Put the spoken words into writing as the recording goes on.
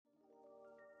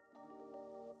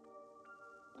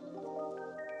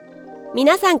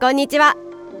皆さんこんにちは。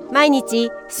毎日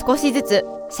少しずつ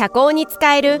社交に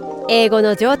使える英語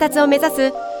の上達を目指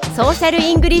すソーシャル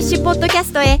イングリッシュポッドキャ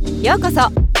ストへようこ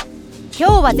そ。今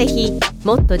日はぜひ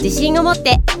もっと自信を持っ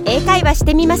て英会話し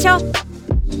てみましょう。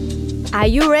 Are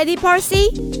you ready, Parsi?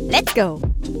 Let's go!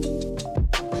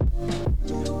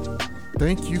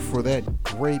 Thank you for that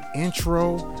great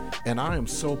intro, and I am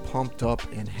so pumped up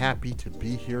and happy to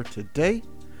be here today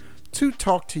to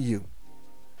talk to you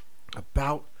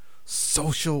about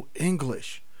social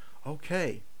English.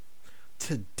 Okay,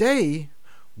 today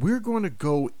we're going to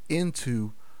go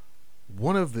into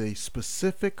one of the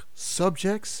specific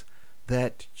subjects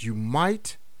that you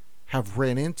might have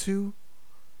ran into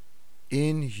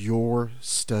in your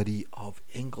study of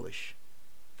English.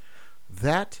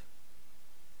 That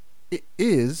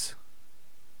is,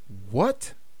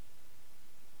 what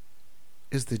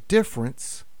is the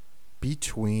difference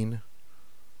between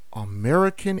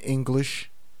American English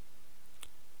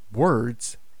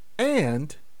words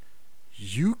and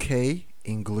UK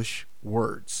English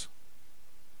words?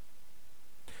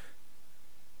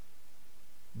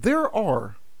 There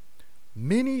are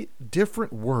many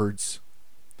different words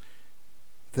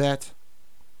that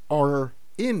are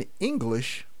in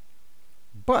English,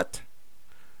 but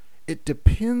it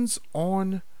depends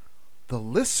on the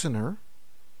listener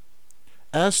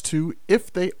as to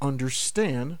if they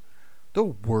understand the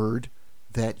word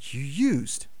that you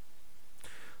used.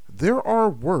 There are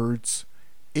words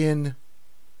in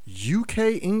UK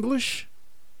English,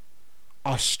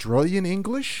 Australian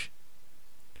English,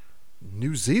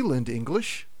 New Zealand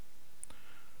English,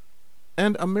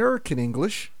 and American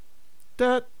English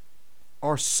that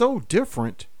are so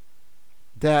different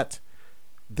that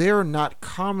they're not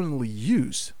commonly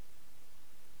used.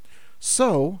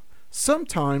 So,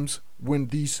 sometimes when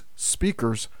these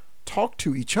speakers talk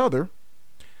to each other,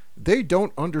 they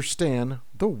don't understand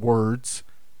the words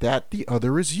that the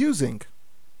other is using.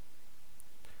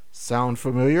 Sound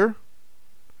familiar?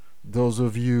 Those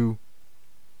of you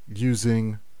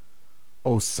using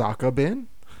Osaka Ben?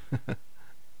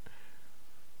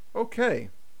 Okay.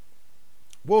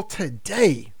 Well,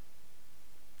 today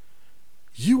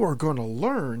you are going to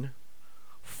learn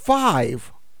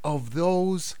 5 of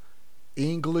those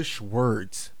English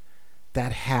words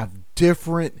that have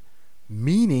different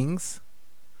meanings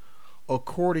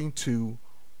according to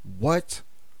what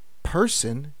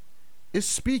person is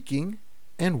speaking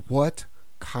and what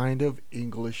kind of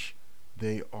English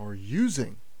they are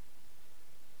using.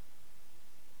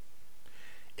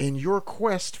 In your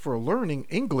quest for learning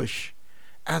English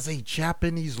as a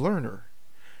Japanese learner,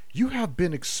 you have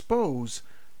been exposed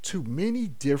to many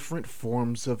different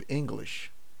forms of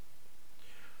English.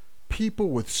 People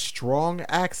with strong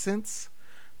accents,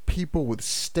 people with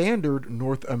standard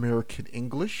North American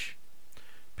English,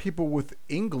 people with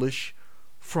English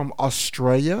from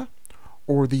Australia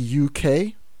or the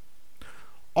UK.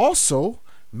 Also,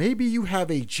 maybe you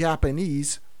have a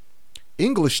Japanese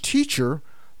English teacher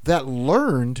that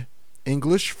learned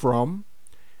English from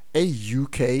a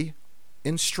UK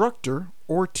instructor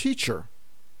or teacher.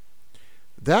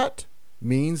 That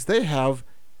means they have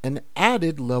an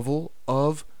added level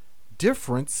of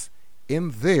difference in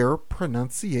their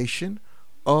pronunciation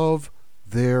of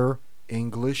their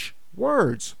English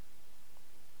words.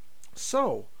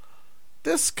 So,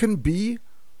 this can be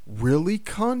really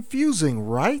confusing,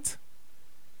 right?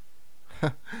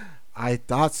 I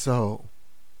thought so.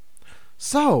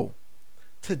 So,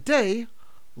 today,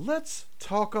 let's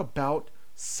talk about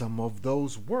some of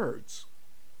those words.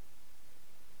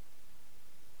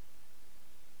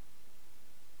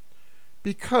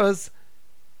 Because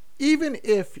even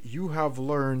if you have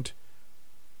learned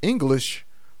English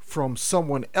from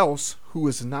someone else who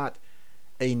is not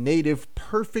a native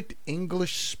perfect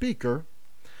English speaker,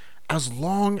 as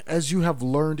long as you have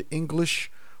learned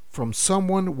English from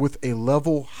someone with a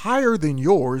level higher than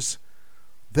yours,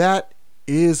 that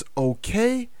is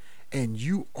okay, and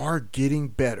you are getting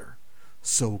better.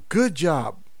 So good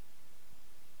job.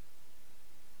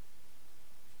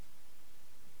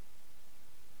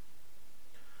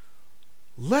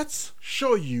 Let's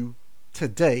show you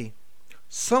today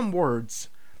some words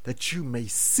that you may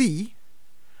see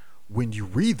when you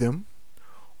read them,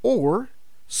 or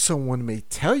someone may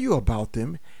tell you about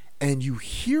them and you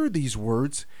hear these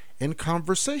words in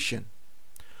conversation.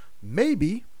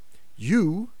 Maybe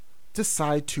you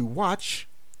decide to watch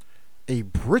a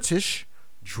British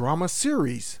drama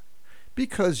series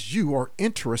because you are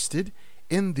interested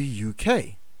in the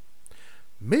UK.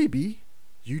 Maybe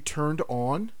you turned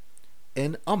on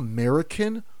an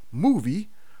American movie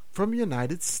from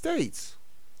United States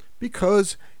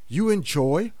because you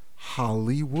enjoy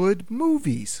Hollywood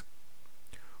movies.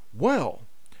 Well,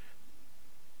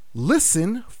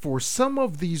 listen for some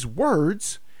of these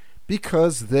words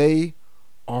because they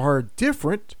are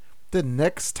different the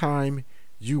next time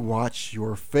you watch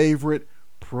your favorite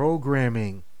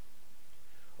programming.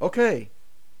 Okay,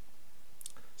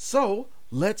 so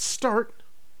let's start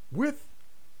with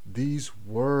these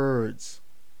words.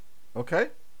 Okay?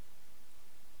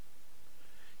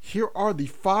 Here are the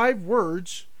 5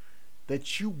 words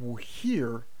that you will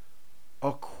hear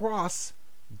across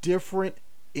different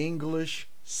English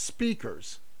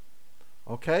speakers.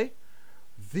 Okay?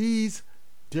 These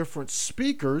different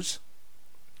speakers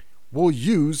will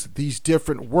use these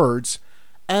different words,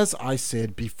 as I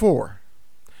said before.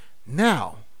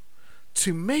 Now,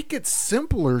 to make it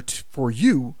simpler for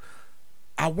you,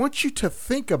 I want you to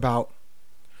think about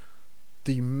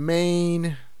the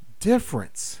main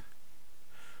difference.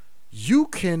 You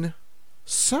can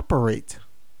separate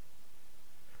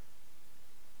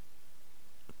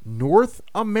North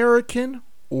American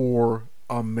or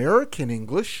American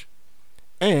English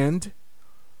and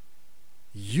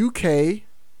UK,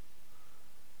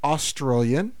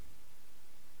 Australian,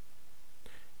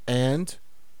 and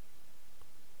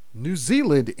New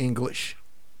Zealand English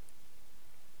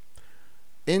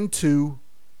into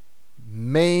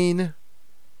main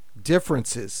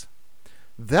differences.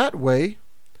 That way,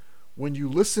 when you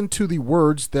listen to the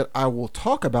words that I will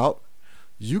talk about,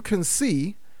 you can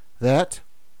see that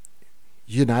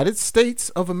United States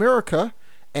of America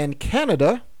and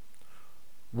Canada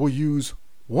will use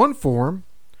one form,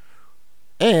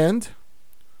 and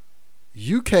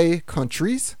UK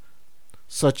countries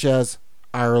such as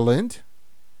Ireland,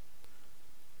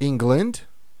 England,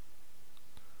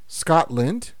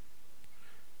 Scotland,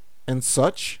 and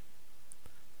such,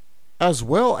 as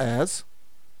well as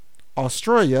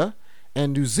Australia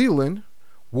and New Zealand,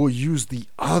 will use the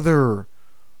other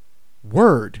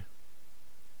word.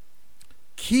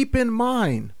 Keep in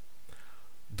mind,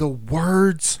 the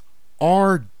words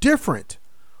are different,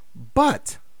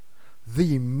 but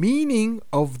the meaning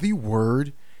of the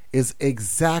word is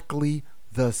exactly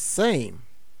the same.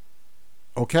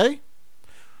 Okay?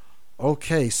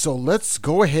 Okay, so let's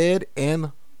go ahead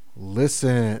and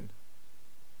listen.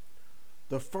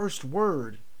 The first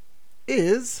word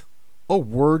is a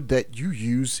word that you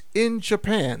use in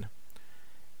Japan.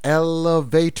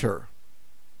 Elevator.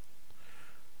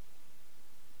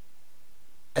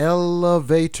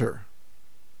 Elevator.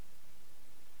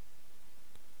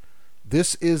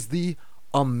 This is the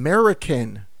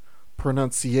American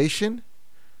pronunciation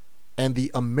and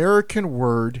the American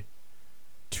word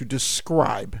to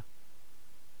describe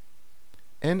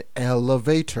an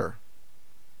elevator.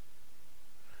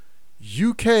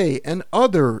 UK and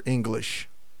other English.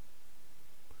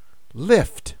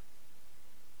 Lift.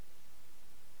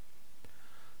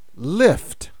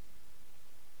 Lift.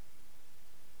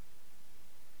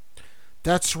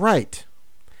 That's right.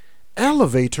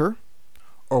 Elevator,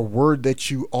 a word that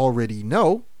you already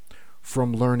know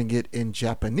from learning it in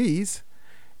Japanese,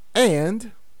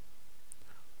 and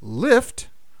lift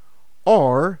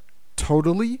are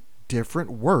totally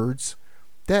different words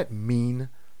that mean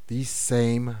the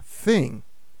same thing.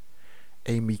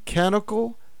 A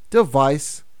mechanical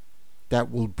device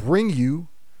that will bring you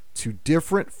to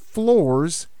different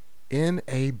floors in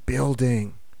a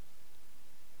building.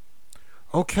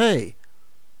 Okay,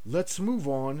 let's move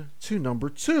on to number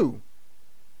 2.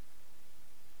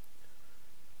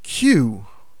 Queue.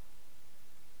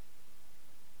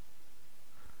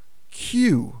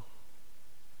 Queue.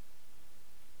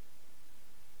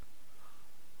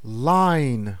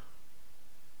 Line.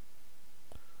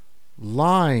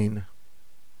 Line.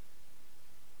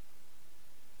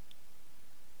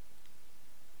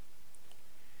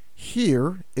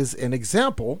 Here is an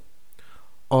example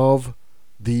of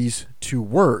these 2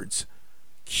 words.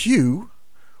 Queue,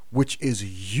 which is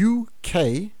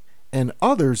UK and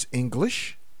others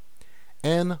English,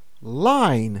 and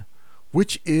line,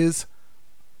 which is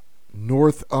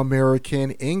North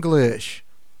American English.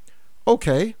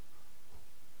 Okay,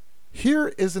 here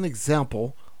is an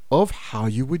example of how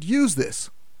you would use this.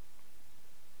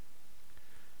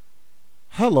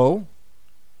 Hello.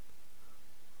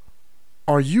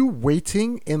 Are you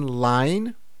waiting in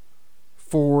line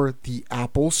for the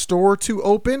Apple Store to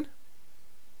open?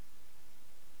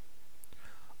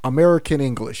 American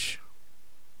English.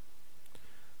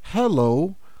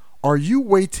 Hello. Are you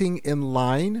waiting in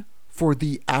line for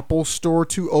the Apple Store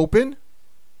to open?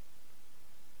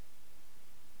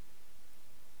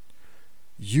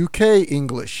 UK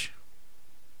English.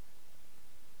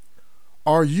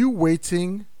 Are you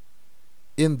waiting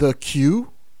in the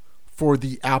queue for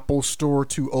the Apple Store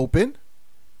to open?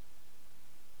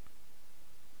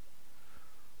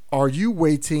 Are you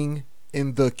waiting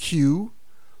in the queue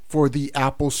for the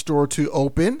Apple Store to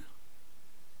open?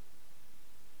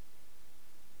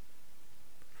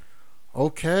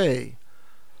 Okay,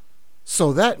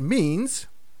 so that means,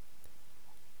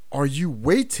 are you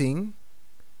waiting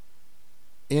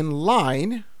in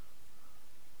line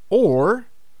or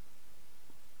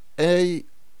a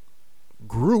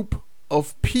group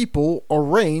of people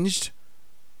arranged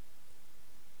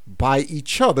by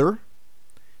each other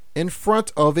in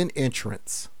front of an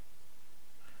entrance?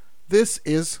 This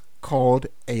is called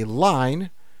a line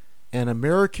in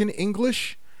American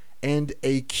English and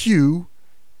a queue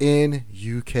in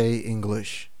UK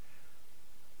English.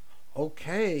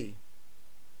 Okay.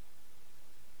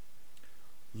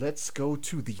 Let's go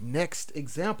to the next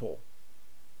example.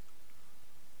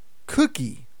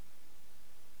 Cookie.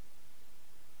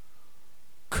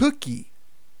 Cookie.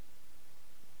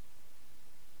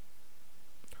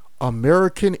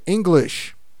 American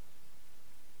English.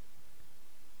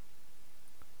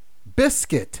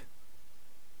 Biscuit.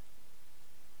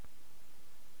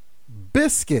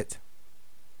 Biscuit.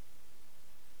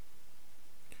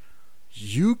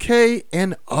 UK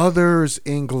and others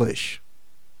English.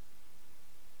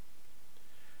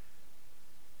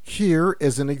 Here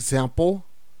is an example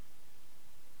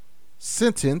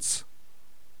sentence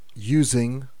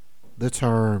using the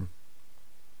term.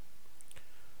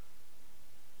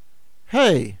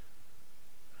 Hey,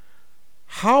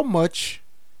 how much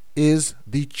is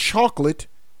the chocolate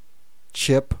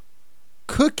chip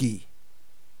cookie?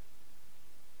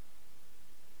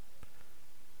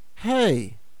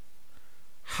 Hey,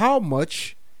 how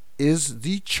much is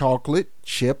the chocolate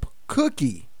chip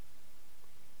cookie?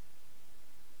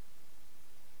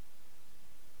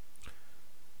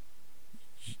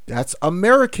 That's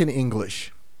American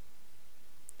English.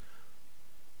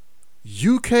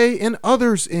 UK and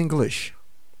others English.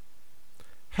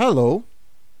 Hello.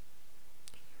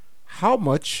 How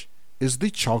much is the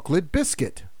chocolate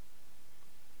biscuit?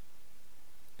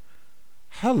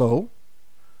 Hello.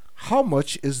 How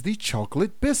much is the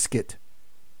chocolate biscuit?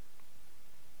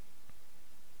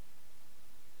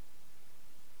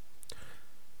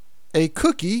 A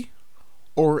cookie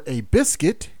or a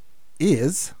biscuit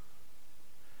is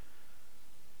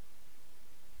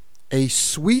a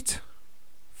sweet,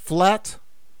 flat,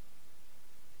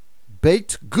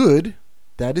 baked good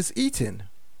that is eaten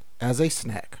as a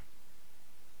snack.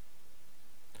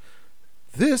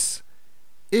 This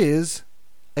is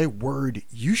a word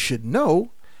you should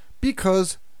know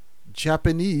because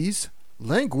Japanese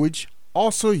language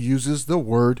also uses the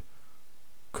word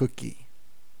cookie.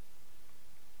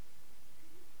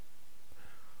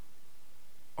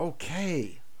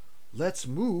 Okay, let's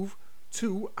move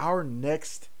to our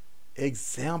next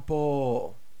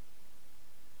example.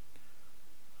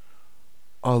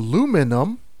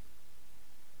 Aluminum.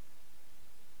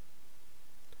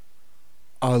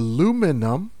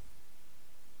 Aluminum.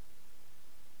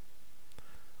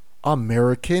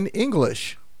 American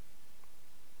English.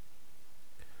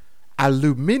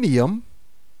 Aluminium.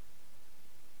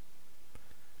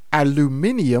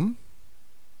 Aluminium.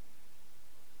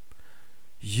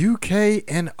 UK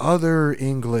and other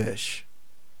English.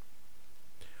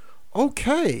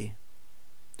 Okay,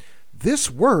 this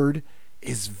word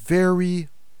is very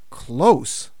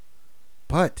close,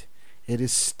 but it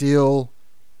is still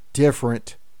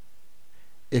different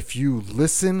if you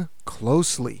listen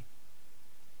closely.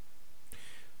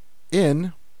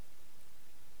 In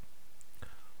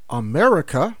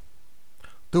America,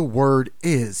 the word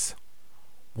is,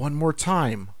 one more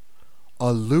time,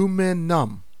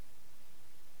 aluminum.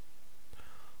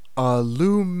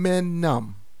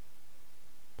 Aluminum.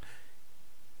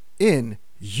 In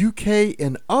UK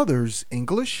and others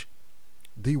English,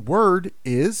 the word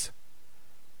is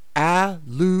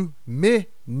aluminium.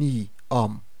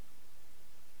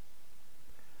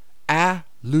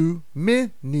 Aluminium.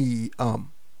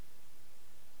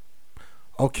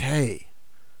 Okay,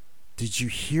 did you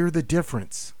hear the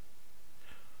difference?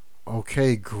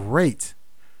 Okay, great.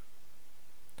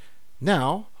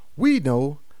 Now, we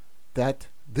know that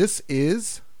this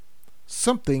is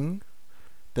something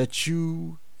that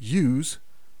you use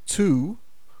to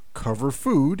cover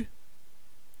food,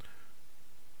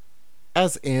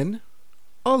 as in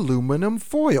aluminum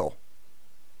foil.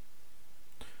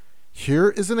 Here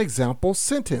is an example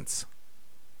sentence.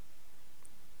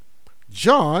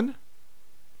 John,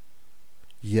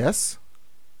 yes,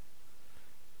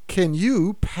 can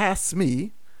you pass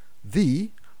me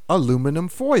the aluminum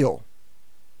foil?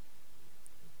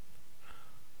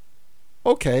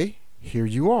 Okay, here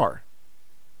you are.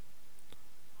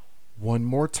 One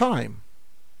more time.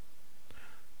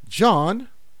 John,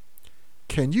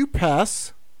 can you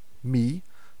pass me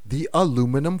the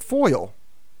aluminum foil?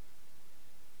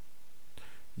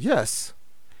 Yes,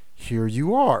 here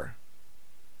you are.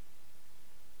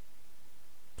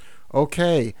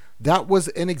 Okay, that was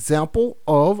an example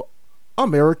of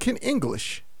American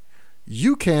English.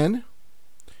 You can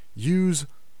use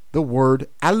the word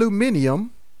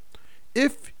aluminium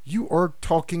if you are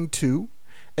talking to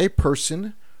a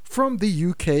person from the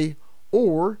UK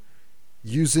or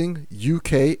using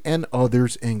UK and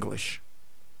others English.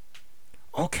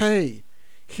 Okay,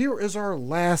 here is our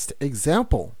last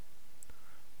example.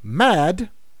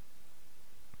 Mad,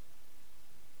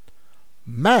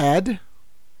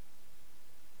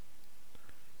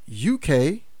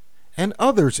 UK and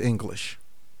others English.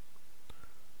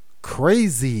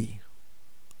 Crazy,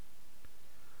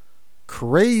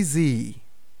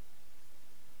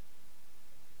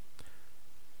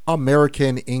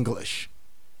 American English.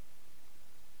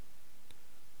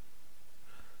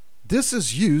 This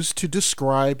is used to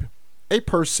describe a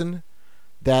person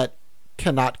that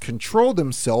cannot control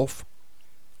themselves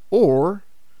or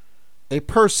a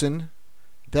person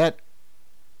that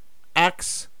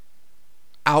acts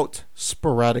out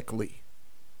sporadically.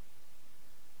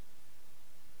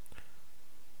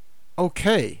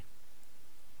 Okay.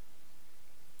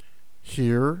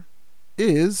 Here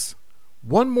is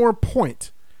one more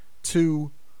point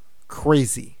to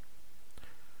crazy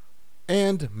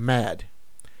and mad.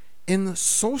 In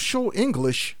social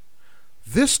English,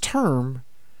 this term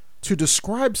to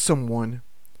describe someone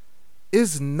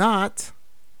is not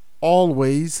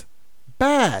always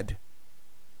bad.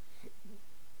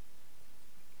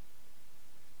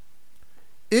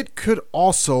 It could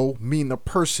also mean the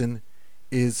person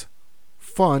is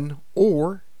fun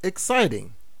or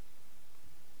exciting.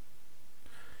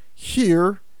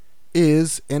 Here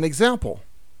is an example.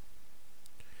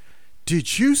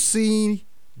 Did you see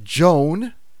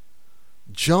Joan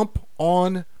jump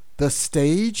on the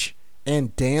stage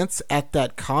and dance at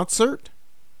that concert?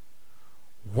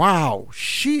 Wow,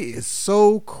 she is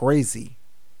so crazy.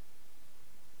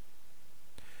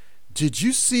 Did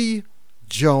you see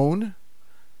Joan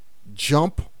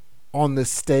jump on the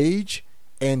stage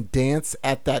and dance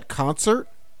at that concert?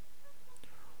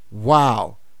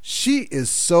 Wow, she is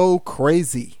so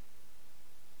crazy.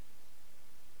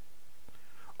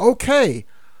 Okay,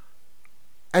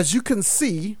 as you can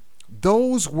see,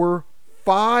 those were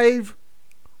 5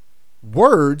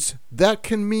 words that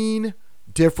can mean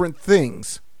different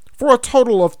things for a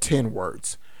total of 10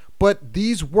 words. But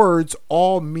these words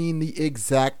all mean the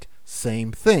exact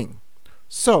same thing.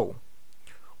 So,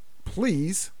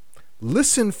 please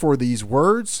listen for these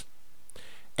words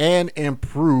and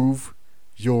improve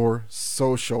your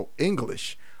social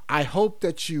English. I hope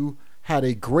that you had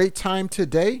a great time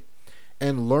today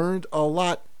and learned a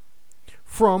lot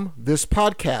from this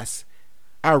podcast.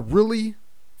 I really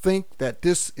think that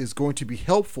this is going to be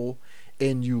helpful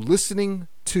in you listening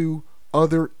to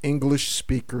other English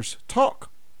speakers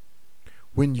talk.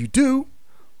 When you do,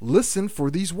 listen for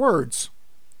these words.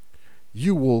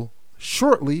 You will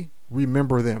shortly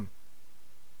remember them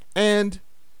and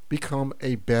become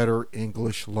a better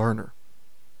English learner.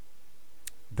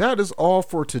 That is all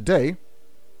for today.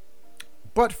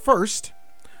 But first,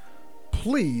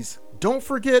 please don't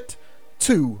forget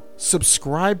to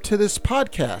subscribe to this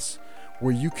podcast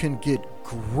where you can get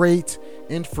great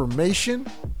information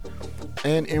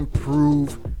and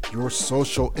improve your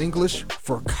social English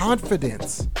for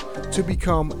confidence to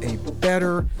become a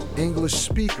better English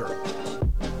speaker.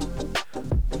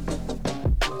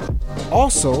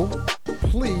 Also,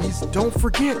 please don't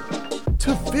forget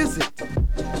to visit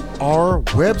our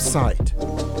website,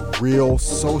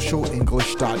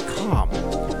 realsocialenglish.com.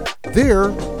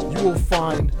 There you will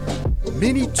find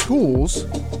many tools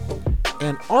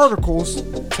and articles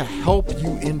to help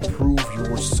you improve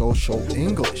your social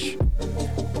English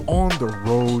on the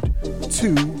road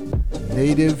to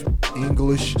native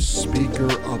English speaker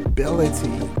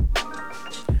ability.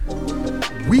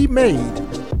 We made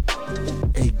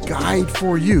a guide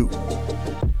for you,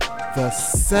 the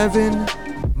 7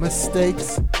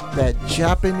 mistakes that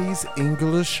Japanese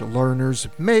English learners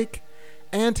make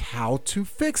and how to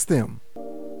fix them.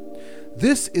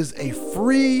 This is a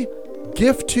free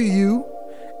gift to you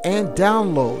and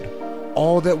download.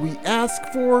 All that we ask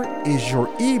for is your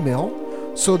email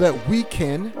so that we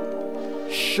can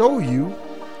show you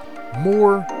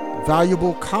more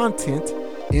valuable content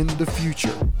in the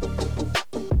future.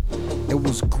 It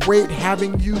was great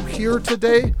having you here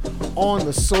today on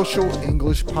the Social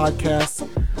English Podcast.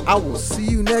 I will see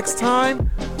you next time.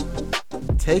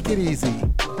 Take it easy.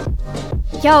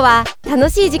 今日は楽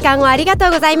しい時間をありがと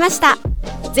うございました。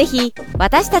ぜひ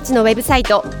私たちのウェブサイ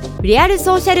ト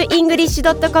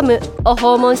realsocialenglish.com を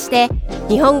訪問して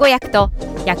日本語訳と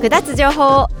役立つ情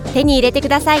報を手に入れてく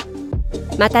ださい。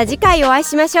また次回お会い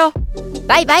しましょう。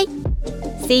バイバイ。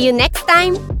See you next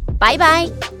time. Bye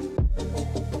bye.